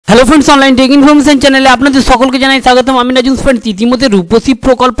Hello friends online take information चैनले आपनादेर सकलके जानाई स्वागतम। आमि नाजुम फ्रेंड्स इतिमध्ये रूपश्री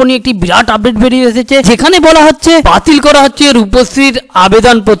प्रकल्प निये एकटी बिराट अपडेट बेरिये एसेছে যেখানে বলা হচ্ছে বাতিল করা হচ্ছে রূপশ্রীর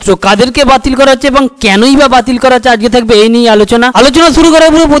আবেদনপত্র। কাদেরকে বাতিল করা হচ্ছে এবং কেনই বা বাতিল করা হচ্ছে আজকে থাকবে এই নিয়ে আলোচনা শুরু করার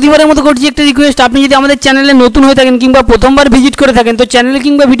পূর্বে প্রতিবারের মতো করছি একটা রিকোয়েস্ট, আপনি যদি আমাদের চ্যানেলে নতুন হয়ে থাকেন কিংবা প্রথমবার ভিজিট করে থাকেন তো চ্যানেল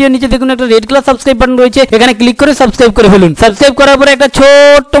কিংবা ভিডিও নিচে দেখুন একটা রেড কালার সাবস্ক্রাইব বাটন রয়েছে, এখানে ক্লিক করে সাবস্ক্রাইব করে ফেলুন। সাবস্ক্রাইব করার পরে একটা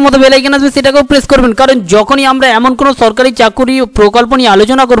ছোট্ট মতো বেল আইকন আসবে সেটাকেও প্রেস করবেন, কারণ যখনই আমরা এমন কোনো সরকারি চাকরি প্রকল্প নিয়ে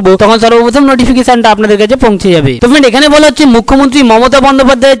আলোচনা করব তখন সর্বপ্রথম নোটিফিকেশনটা আপনাদের কাছে পৌঁছে যাবে। তো फ्रेंड এখানে বলা হচ্ছে মুখ্যমন্ত্রী মমতা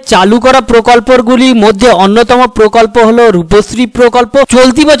বন্দ্যোপাধ্যায় চালু করা প্রকল্পগুলির মধ্যে অন্যতম প্রকল্প হলো রূপশ্রী প্রকল্প।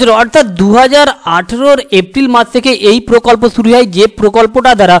 চলতি বছর অর্থাৎ 2018 এপ্রিল মাস থেকে এই প্রকল্প শুরু হয়, যে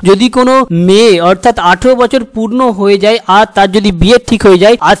প্রকল্পটা দ্বারা যদি কোনো মেয়ে অর্থাৎ 18 বছর পূর্ণ হয়ে যায় আর তার যদি বিয়ে ঠিক হয়ে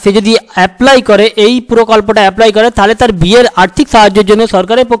যায় আর সে যদি অ্যাপ্লাই করে এই প্রকল্পটা অ্যাপ্লাই করে তাহলে তার বিয়ের আর্থিক সাহায্যের জন্য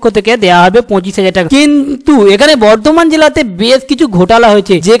সরকারের পক্ষ থেকে দেওয়া হবে 25,000 টাকা। কিন্তু এখানে বর্ধমান জেলাতে বেশ কিছু ঘোটালা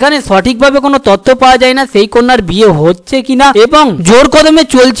হয়েছে, যেখানে সঠিকভাবে কোনো তথ্য পাওয়া যায় না সেই কন্যার বিয়ে হচ্ছে কিনা এবং জোর কদমে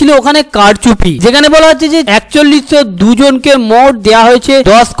চলছিল ওখানে কারচুপি। যেখানে বলা হচ্ছে যে 4102 জনকে মোট দেওয়া হয়েছে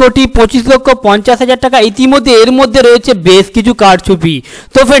 10,25,50,000 টাকা। ইতিমধ্যে এর মধ্যে রয়েছে বেশ কিছু কারচুপি।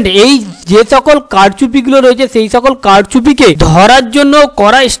 তো ফ্রেন্ড এই যে সকল কারচুপিগুলো রয়েছে সেই সকল কারচুপিকে ধরার জন্য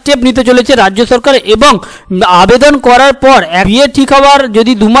কড়া স্টেপ নিতে চলেছে রাজ্য সরকার এবং আবেদন করার পর বিয়ে ঠিক হওয়ার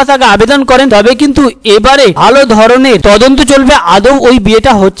যদি 2 মাস আগে আবেদন করেন তবে কিন্তু এবারে ভালো ধরনের তদন্ত চলবে আদৌ ওই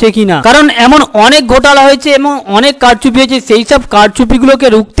বিয়েটা হচ্ছে কিনা, কারণ এমন অনেক ঘোটালা হয়েছে এবং অনেক কারচুপি হয়েছে। সেই সব কারচুপিগুলোকে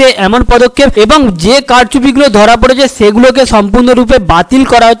রুখতে এমন পদক্ষেপ এবং যে কারচুপিগুলো ধরা পড়েছে সেগুলোকে সম্পূর্ণরূপে বাতিল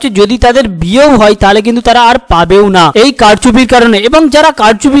করা হচ্ছে। যদি তাদের বিয়েও হয় তাহলে কিন্তু তারা আর পাবেও না এই কারচুপির কারণে, এবং যারা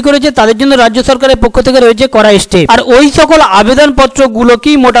কারচুপি করেছে তাদের জন্য রাজ্য সরকারের পক্ষ থেকে রয়েছে কড়া স্টেপ। আর ওই সকল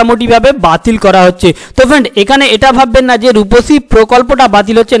আবেদনপত্রগুলোকেই মোটামুটি ভাবে বাতিল করা হচ্ছে। তো ফ্রেন্ড এখানে এটা ভাববেন না যে রূপশ্রী প্রকল্পটা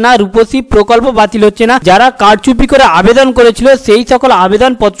বাতিল হচ্ছে, না রূপশ্রী প্রকল্প বাতিল হচ্ছে না, যারা কারচুপি করে আবেদন করেছিল সেই সকল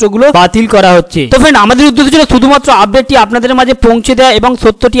আবেদনপত্রগুলো বাতিল করা হচ্ছে। তো ফ্রেন্ড আমাদের উদ্দেশ্য ছিল শুধুমাত্র আপডেটটি আপনাদের মাঝে পৌঁছে দেওয়া এবং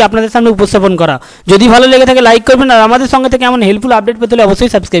সত্যটি আপনাদের সামনে উপস্থাপন করা। যদি ভালো লেগে থাকে লাইক করবেন আর আমাদের সঙ্গে থেকে এমন হেল্পফুল আপডেট পেতে হলে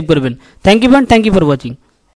অবশ্যই সাবস্ক্রাইব করবেন। Thank you friend, thank you for watching.